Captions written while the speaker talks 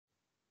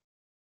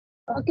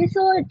Okay,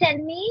 so tell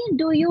me,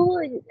 do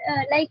you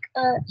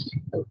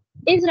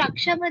is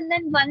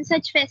Rakshabandhan one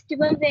such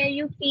festival where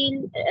you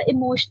feel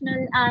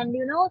emotional and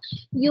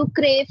you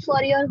crave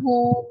for your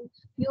home,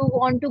 you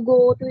want to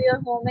go to your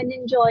home and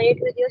enjoy it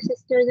with your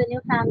sisters and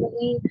your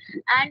family,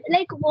 and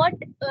like what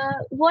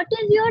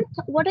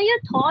are your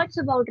thoughts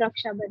about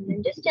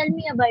Rakshabandhan? Just tell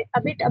me about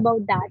a bit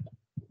about that.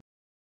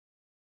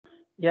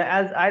 Yeah,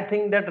 as I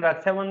think that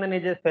Raksha Bandhan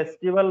is a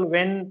festival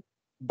when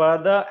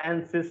brother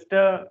and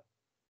sister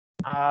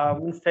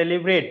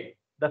celebrate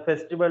the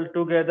festival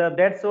together.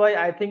 That's why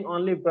I think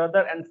only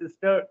brother and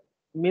sister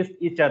miss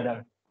each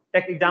other.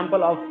 Take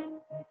example of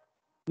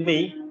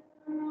me.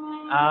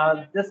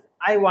 Just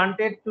I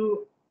wanted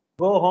to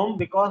go home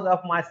because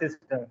of my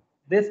sister.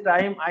 This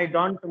time I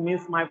don't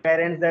miss my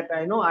parents. That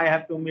I know I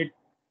have to meet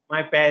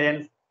my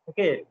parents.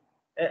 Okay,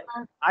 Uh,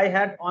 I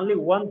had only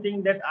one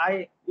thing that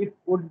it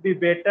would be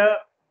better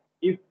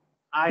if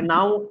I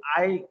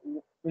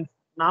means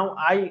now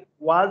I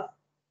was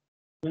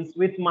means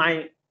with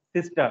my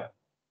sister.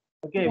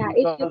 Okay, Yeah, if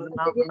because you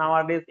now were with your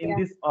nowadays in yeah.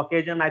 this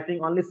occasion I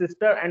think only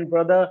sister and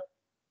brother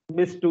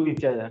miss to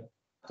each other.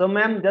 So,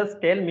 ma'am,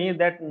 just tell me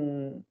that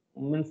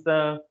means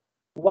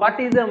what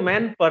is the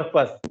main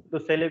purpose to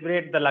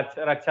celebrate the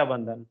Raksha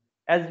Bandhan?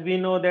 As we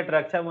know that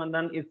Raksha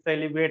Bandhan is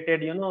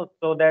celebrated,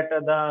 so that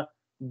the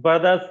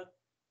brothers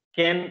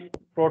can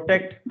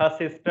protect her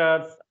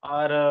sisters,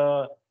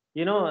 or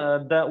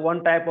the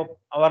one type of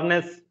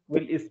awareness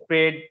will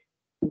spread.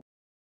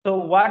 So,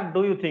 what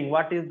do you think?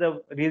 What is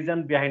the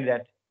reason behind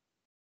that?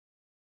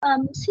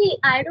 See,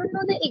 I don't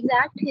know the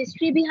exact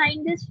history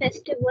behind this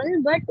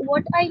festival, but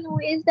what I know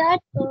is that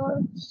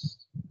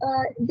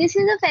this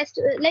is a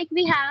festival. Like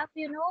we have,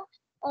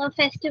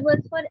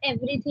 festivals for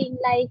everything.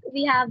 Like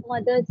we have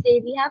Mother's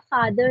Day, we have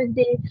Father's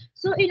Day.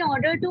 So in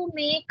order to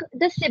make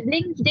the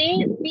siblings'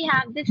 day, we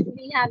have this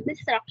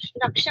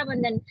Raksha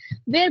Bandhan,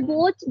 where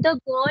both the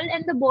girl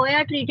and the boy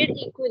are treated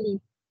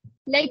equally.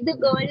 Like the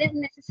girl is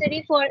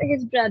necessary for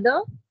his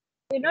brother,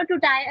 to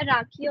tie a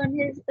Rakhi on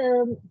his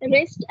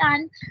wrist,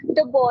 and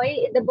the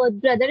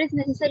brother is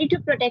necessary to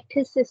protect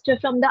his sister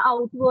from the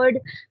outward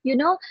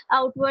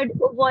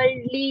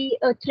worldly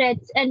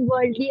threats and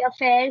worldly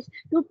affairs,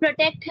 to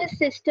protect his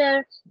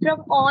sister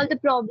from all the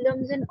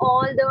problems and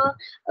all the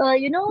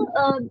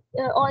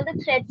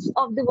threats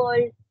of the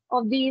world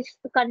of these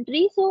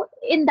countries. So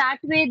in that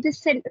way,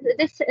 this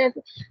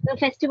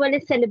festival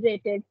is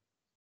celebrated.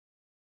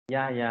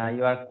 Yeah, yeah,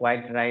 you are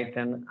quite right,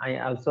 and I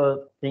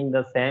also think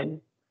the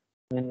same.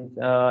 Means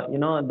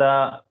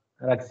the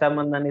Raksha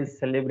Bandhan is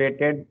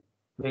celebrated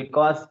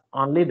because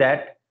only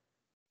that.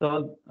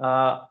 So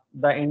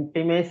the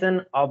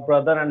intimation of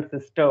brother and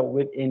sister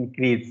will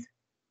increase,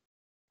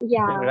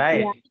 Yeah, yeah.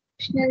 right?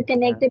 Emotional Yeah,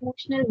 connect,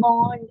 emotional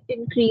bond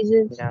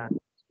increases yeah,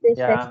 this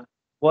yeah. festival.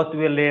 Both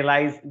will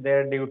realize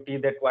their duty,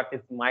 that what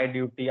is my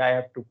duty. I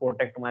have to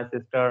protect my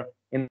sister.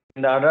 In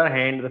the other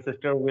hand, the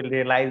sister will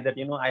realize that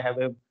I have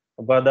a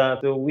brother,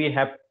 so we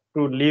have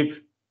to live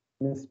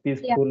means Yeah.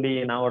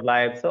 peacefully in our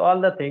life. So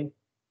all the things,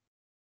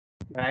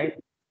 right?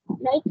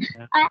 Right.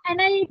 Yeah.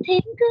 And I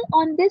think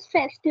on this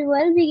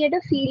festival we get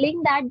a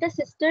feeling that the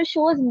sister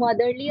shows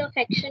motherly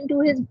affection to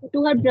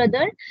her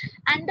brother,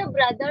 and the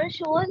brother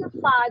shows a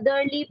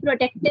fatherly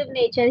protective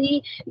nature.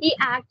 He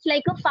acts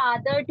like a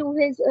father to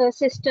his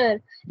sister,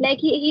 like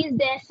he's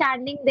there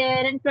standing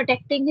there and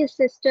protecting his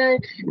sister,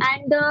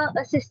 and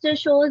the sister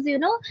shows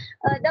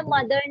the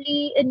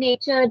motherly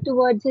nature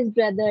towards his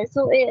brother.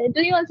 So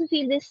do you also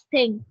feel this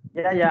thing?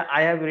 Yeah, yeah,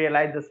 I have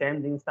realized the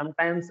same thing.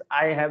 Sometimes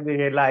I have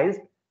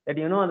realized that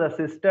the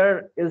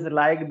sister is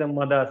like the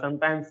mother.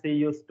 Sometimes she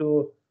used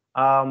to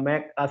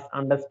make us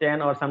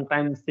understand, or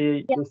sometimes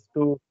she Yeah. used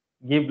to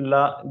give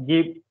love,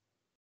 give.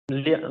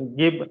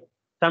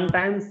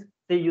 Sometimes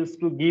she used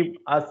to give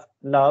us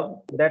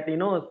love. That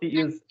she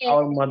is Yes.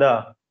 our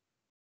mother.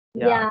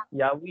 Yeah, Yeah.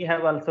 yeah, we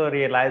have also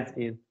realized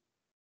it.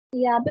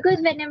 Yeah, because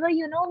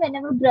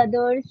whenever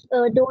brothers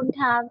don't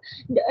have,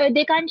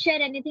 they can't share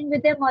anything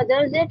with their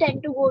mothers, they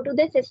tend to go to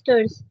their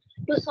sisters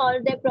to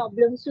solve their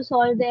problems, to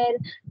solve their,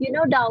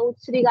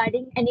 doubts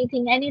regarding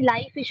anything, any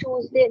life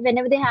issues.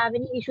 Whenever they have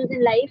any issues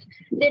in life,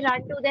 they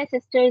run to their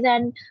sisters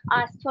and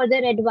ask for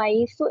their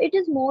advice. So it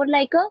is more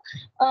like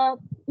a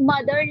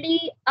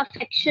motherly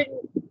affection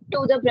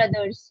to the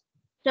brothers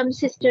from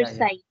Yeah, sister's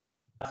yeah. side.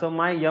 So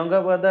my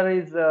younger brother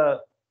is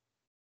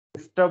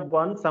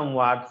stubborn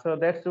somewhat. So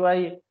that's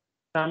why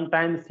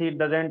sometimes he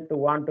doesn't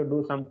want to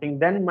do something.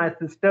 Then my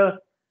sister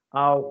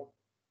uh,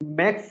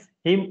 makes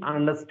him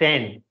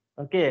understand.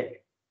 Okay,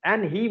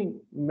 and he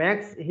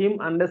makes him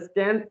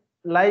understand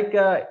like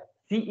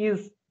she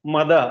is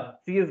mother.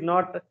 She is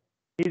not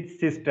his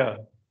sister.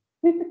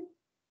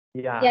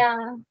 Yeah.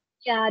 Yeah,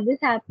 yeah,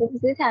 this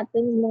happens. This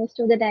happens most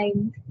of the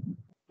time.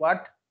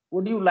 What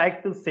would you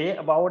like to say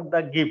about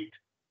the gift?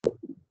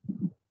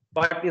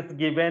 What is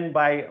given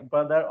by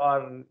brother,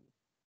 or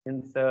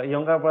means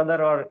younger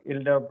brother or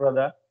elder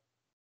brother?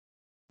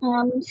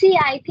 See,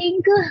 I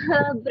think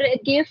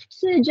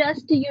gifts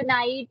just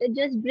unite,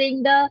 just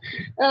bring the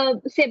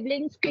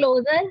siblings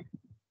closer.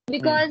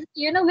 because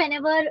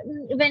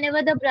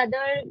whenever the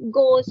brother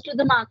goes to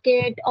the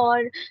market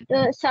or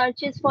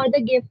searches for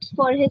the gifts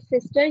for his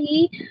sister,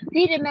 he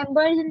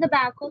remembers in the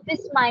back of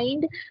his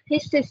mind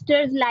his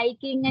sister's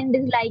liking and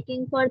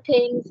disliking for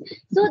things.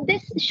 So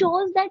this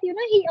shows that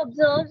he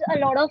observes a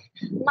lot of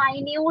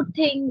minute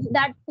things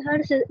that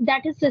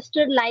that his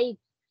sister likes,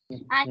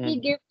 and he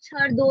Mm. gives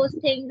her those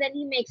things, and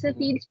he makes her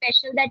feel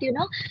special, that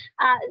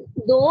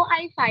though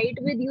I fight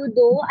with you,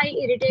 though I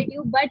irritate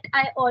you, but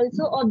I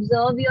also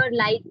observe your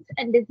likes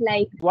and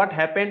dislikes. What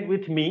happened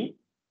with me?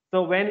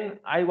 So when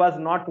I was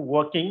not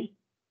working,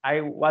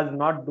 I was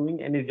not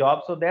doing any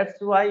job. So that's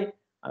why,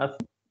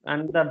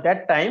 and at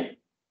that time,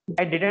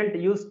 I didn't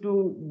used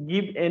to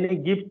give any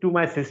gift to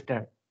my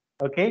sister.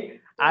 Okay,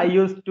 I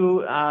used to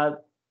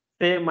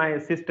say my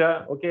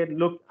sister, okay,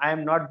 look, I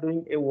am not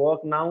doing a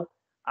work now.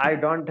 I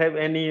don't have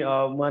any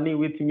money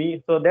with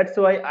me, so that's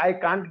why I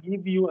can't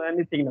give you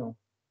anything now.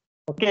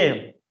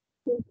 Okay,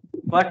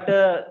 but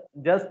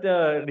just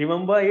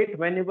remember it,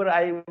 whenever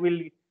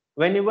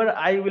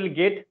I will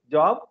get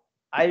job,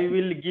 I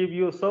will give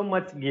you so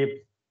much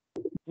gifts.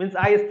 Means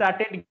I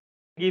started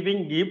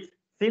giving gifts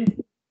since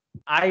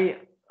I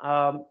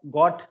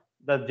got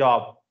the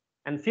job,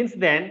 and since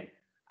then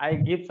I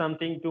give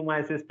something to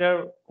my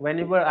sister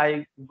whenever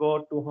I go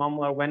to home,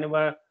 or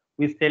whenever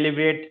we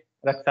celebrate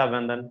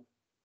Rakshabandhan.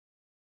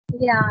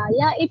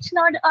 Yeah, it's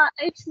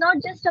not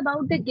just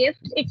about the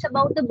gifts, it's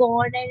about the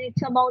bond, and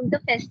it's about the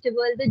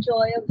festival, the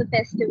joy of the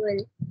festival.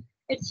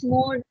 It's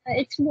more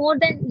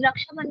than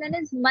Raksha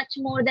Bandhan is much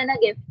more than a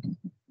gift.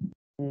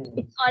 Hmm.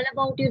 It's all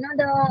about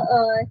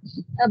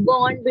the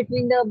bond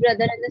between the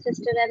brother and the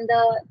sister,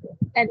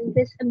 and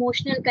this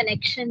emotional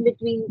connection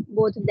between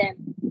both of them.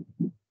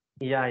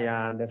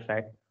 Yeah, that's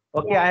right.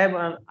 Okay,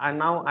 Yeah.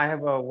 I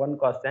have one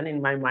question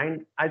in my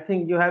mind. I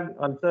think you have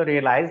also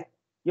realized,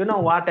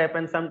 what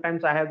happens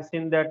sometimes. I have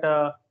seen that,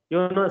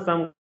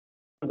 some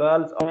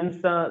girls, or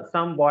means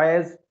some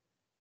boys,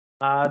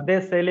 they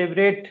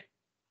celebrate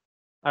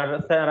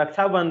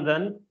Raksha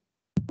Bandhan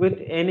with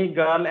any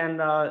girl,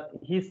 and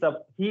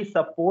he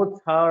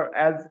supports her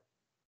as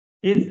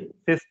his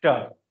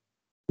sister.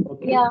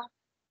 Okay, Yeah.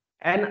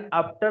 and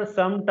after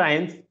some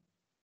times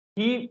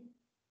he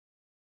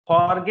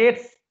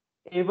forgets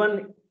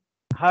even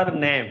her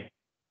name.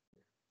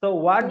 So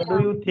what do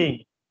Yeah. you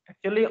think?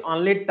 Actually,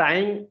 only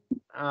tying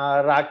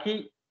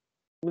Rakhi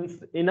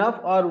means enough,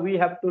 or we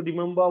have to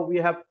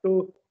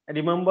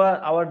remember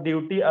our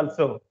duty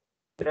also.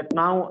 That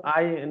now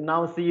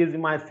she is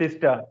my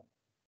sister.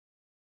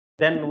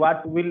 Then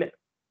what will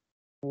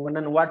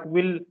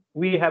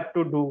we have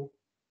to do?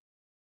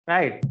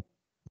 Right?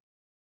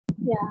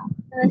 Yeah.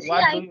 See,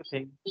 What do I you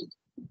think? think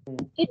Hmm.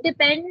 it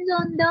depends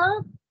on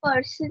the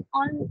person,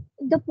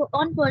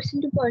 on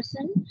person to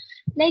person.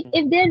 Like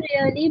if they're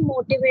really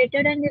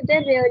motivated, and if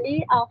they're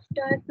really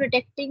after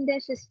protecting their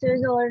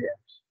sisters,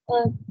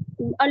 uh,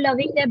 or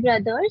loving their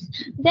brothers,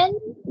 then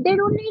they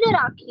don't need a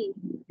Rakhi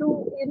to,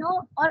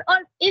 or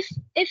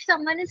if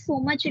someone is so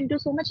much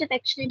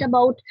affectionate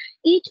about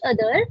each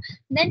other,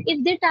 then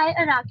if they tie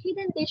a Rakhi,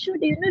 then they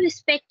should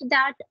respect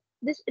that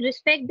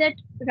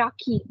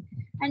Rakhi,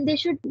 and they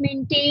should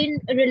maintain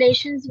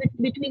relations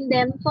between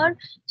them for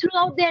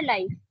throughout their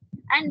life.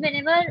 And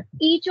whenever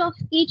each of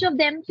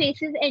them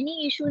faces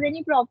any issues,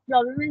 any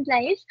problem in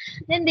life,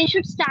 then they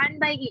should stand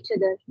by each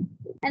other,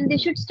 and they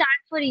Hmm. should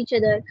stand for each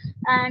other,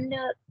 and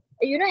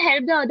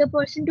help the other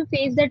person to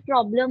face that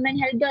problem, and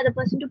help the other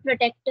person to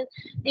protect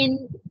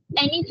in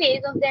any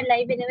phase of their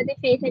life whenever they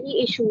face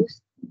any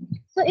issues.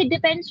 So it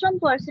depends from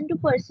person to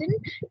person.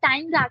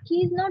 Tying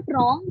Rakhi is not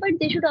wrong, but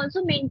they should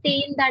also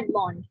maintain that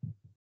bond.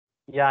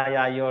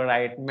 Yeah, you're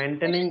right.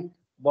 Maintaining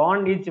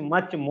bond is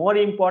much more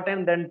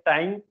important than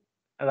tying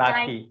Right.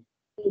 Rakhi.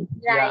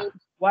 Yeah. Right.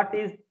 What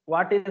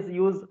is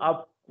use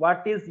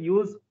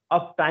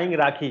of tying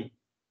Rakhi?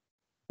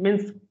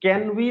 Means,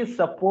 can we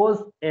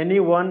suppose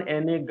anyone,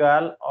 any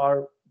girl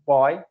or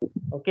boy,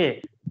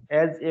 okay,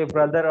 as a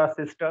brother or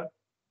sister?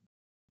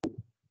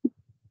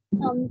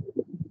 Um,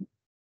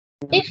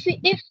 Hmm.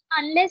 if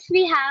unless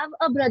we have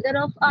a brother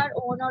of our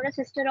own or a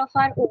sister of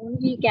our own,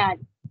 we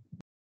can.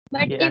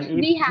 But Okay, if and if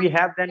we have we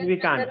have, a then real we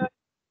brother, can't. or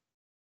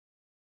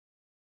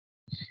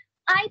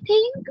I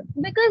think,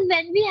 because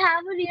when we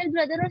have a real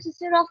brother or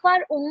sister of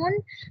our own,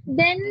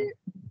 then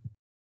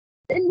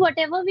Hmm.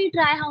 whatever we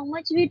try, how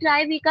much we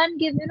try, we can't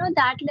give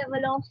that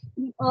level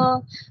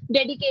of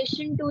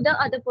dedication to the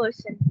other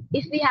person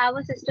if we have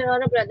a sister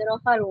or a brother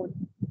of our own.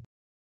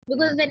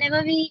 Because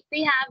whenever we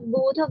have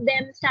both of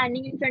them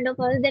standing in front of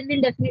us, then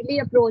we'll definitely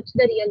approach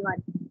the real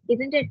one,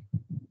 isn't it?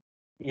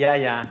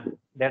 Yeah,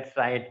 that's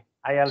right.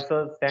 There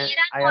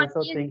I are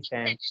also always think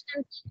same.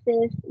 exceptional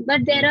cases,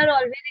 but there Hmm. are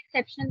always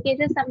exceptional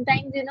cases.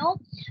 Sometimes,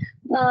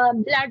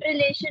 blood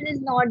relation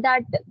is not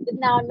that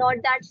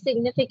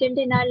significant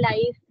in our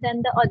life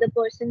than the other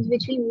persons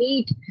which we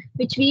meet,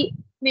 which we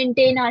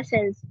maintain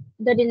ourselves.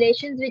 The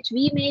relations which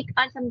we make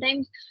are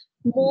sometimes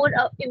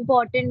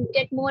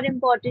get more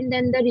important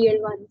than the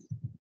real ones.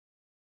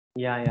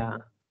 Yeah.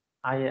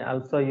 I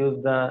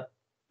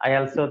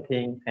also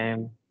think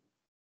same.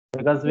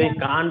 because we Yeah.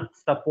 can't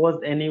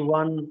suppose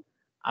anyone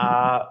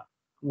uh,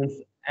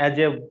 means as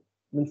a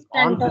means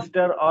own Front of.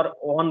 sister or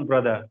own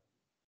brother,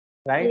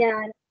 right?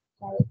 Yeah.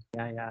 Right.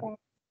 Yeah, yeah. Right.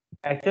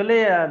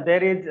 Actually,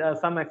 there is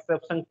some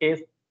exception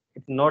case,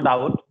 it's no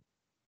doubt,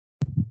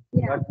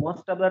 Yeah. but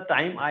most of the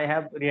time I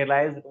have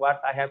realized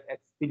what I have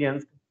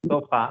experienced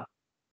so far.